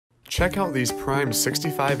Check out these prime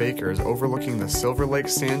 65 acres overlooking the Silver Lake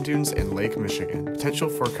sand dunes in Lake Michigan. Potential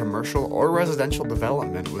for commercial or residential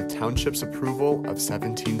development with township's approval of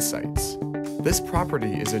 17 sites. This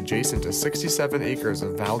property is adjacent to 67 acres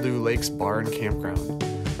of Val-Du Lake's bar and campground.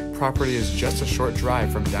 Property is just a short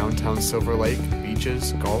drive from downtown Silver Lake,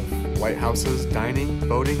 beaches, golf, lighthouses, dining,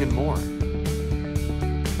 boating, and more.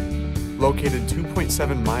 Located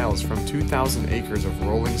 2.7 miles from 2,000 acres of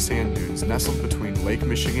rolling sand dunes nestled between Lake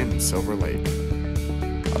Michigan and Silver Lake.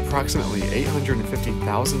 Approximately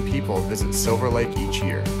 850,000 people visit Silver Lake each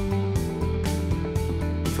year.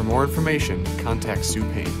 For more information, contact Sue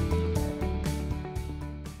Payne.